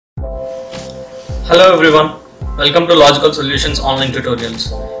Hello everyone, welcome to Logical Solutions online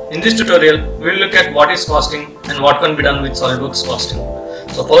tutorials. In this tutorial, we will look at what is costing and what can be done with SOLIDWORKS Costing.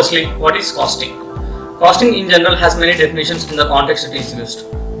 So firstly, what is costing? Costing in general has many definitions in the context it is used.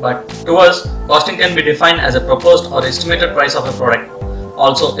 But to us, costing can be defined as a proposed or estimated price of a product.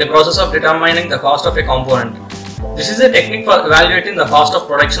 Also, a process of determining the cost of a component. This is a technique for evaluating the cost of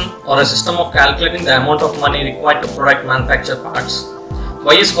production or a system of calculating the amount of money required to product manufacture parts.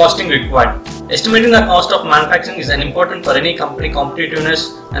 Why is costing required? Estimating the cost of manufacturing is an important for any company competitiveness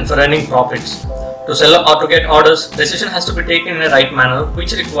and for earning profits. To sell or to get orders, decision has to be taken in a right manner,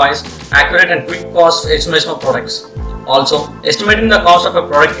 which requires accurate and quick cost estimation of products. Also, estimating the cost of a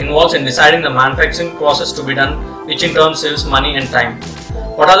product involves in deciding the manufacturing process to be done, which in turn saves money and time.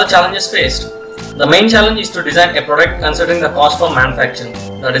 What are the challenges faced? The main challenge is to design a product considering the cost for manufacturing.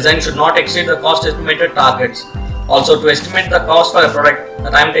 The design should not exceed the cost estimated targets. Also, to estimate the cost for a product, the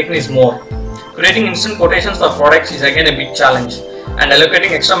time taken is more. Creating instant quotations for products is again a big challenge, and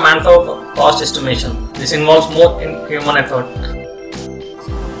allocating extra manpower for cost estimation. This involves more human effort.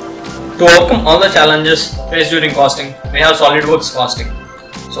 To overcome all the challenges faced during costing, we have SOLIDWORKS Costing.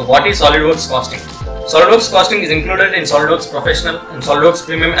 So what is SOLIDWORKS Costing? SOLIDWORKS Costing is included in SOLIDWORKS Professional and SOLIDWORKS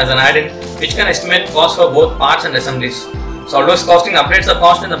Premium as an add-in, which can estimate cost for both parts and assemblies. SOLIDWORKS Costing updates the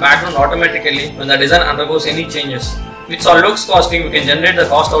cost in the background automatically when the design undergoes any changes. With SOLIDWORKS Costing, we can generate the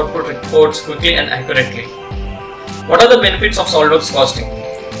cost output reports quickly and accurately. What are the benefits of SOLIDWORKS Costing?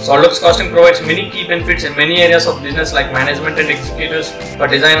 SOLIDWORKS Costing provides many key benefits in many areas of business like management and executives, for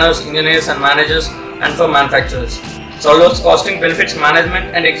designers, engineers and managers, and for manufacturers. SOLIDWORKS Costing benefits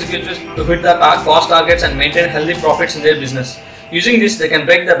management and executives to hit the cost targets and maintain healthy profits in their business. Using this, they can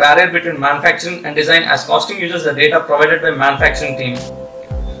break the barrier between manufacturing and design as costing uses the data provided by manufacturing team.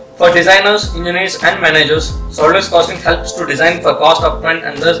 For designers, engineers and managers, SOLIDWORKS Costing helps to design for cost upfront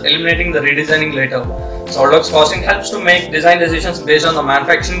and thus eliminating the redesigning later. SOLIDWORKS Costing helps to make design decisions based on the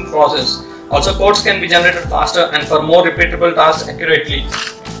manufacturing process. Also, quotes can be generated faster and for more repeatable tasks accurately.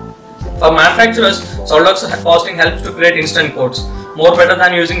 For manufacturers, SOLIDWORKS Costing helps to create instant quotes, more better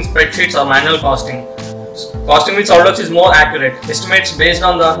than using spreadsheets or manual costing. Costing with SOLIDWORKS is more accurate, estimates based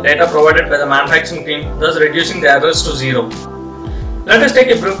on the data provided by the manufacturing team, thus reducing the errors to zero. Let us take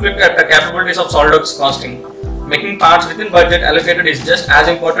a brief look at the capabilities of SOLIDWORKS Costing. Making parts within budget allocated is just as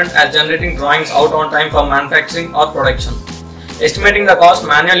important as generating drawings out on time for manufacturing or production. Estimating the cost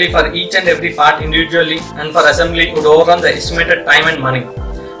manually for each and every part individually and for assembly would overrun the estimated time and money.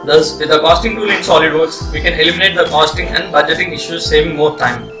 Thus, with the costing tool in SOLIDWORKS, we can eliminate the costing and budgeting issues, saving more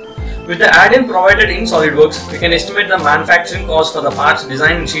time. With the add-in provided in SOLIDWORKS, we can estimate the manufacturing cost for the parts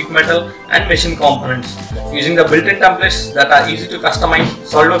designed in sheet metal and machine components. Using the built-in templates that are easy to customize,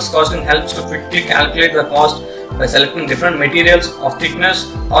 SOLIDWORKS Costing helps to quickly calculate the cost by selecting different materials of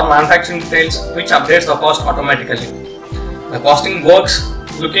thickness or manufacturing details, which updates the cost automatically. The costing works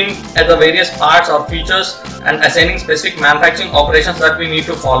looking at the various parts or features and assigning specific manufacturing operations that we need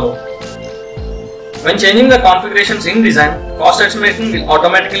to follow. When changing the configurations in design, cost estimation will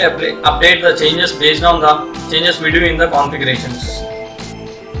automatically update the changes based on the changes we do in the configurations.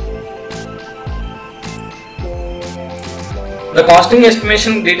 The costing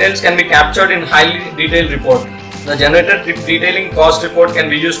estimation details can be captured in highly detailed report. The generated detailing cost report can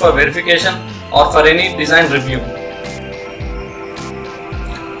be used for verification or for any design review.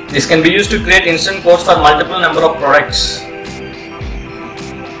 This can be used to create instant quotes for multiple number of products.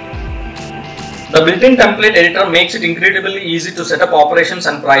 The built-in template editor makes it incredibly easy to set up operations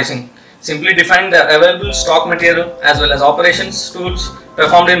and pricing. Simply defining the available stock material as well as operations tools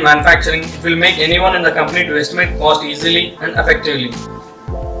performed in manufacturing, it will make anyone in the company to estimate cost easily and effectively.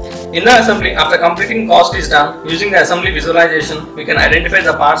 In the assembly, after completing cost is done, using the assembly visualization, we can identify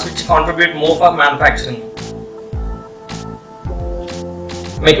the parts which contribute more for manufacturing.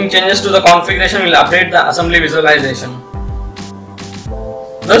 Making changes to the configuration will update the assembly visualization.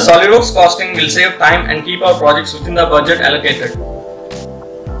 The SOLIDWORKS Costing will save time and keep our projects within the budget allocated.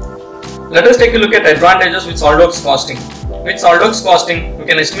 Let us take a look at advantages with SOLIDWORKS Costing. With SOLIDWORKS Costing, we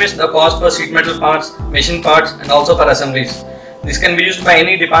can estimate the cost for sheet metal parts, machine parts and also for assemblies. This can be used by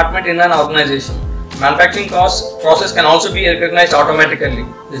any department in an organization. Manufacturing cost process can also be recognized automatically.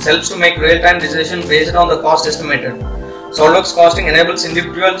 This helps to make real-time decisions based on the cost estimated. SOLIDWORKS Costing enables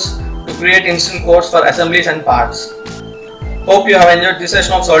individuals to create instant quotes for assemblies and parts. Hope you have enjoyed this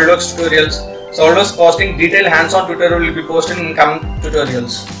session of SOLIDWORKS tutorials. SOLIDWORKS Costing detailed hands-on tutorial will be posted in coming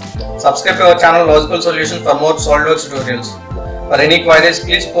tutorials. Subscribe to our channel Logical Solutions for more SOLIDWORKS tutorials. For any queries,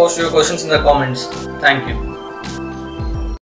 please post your questions in the comments. Thank you.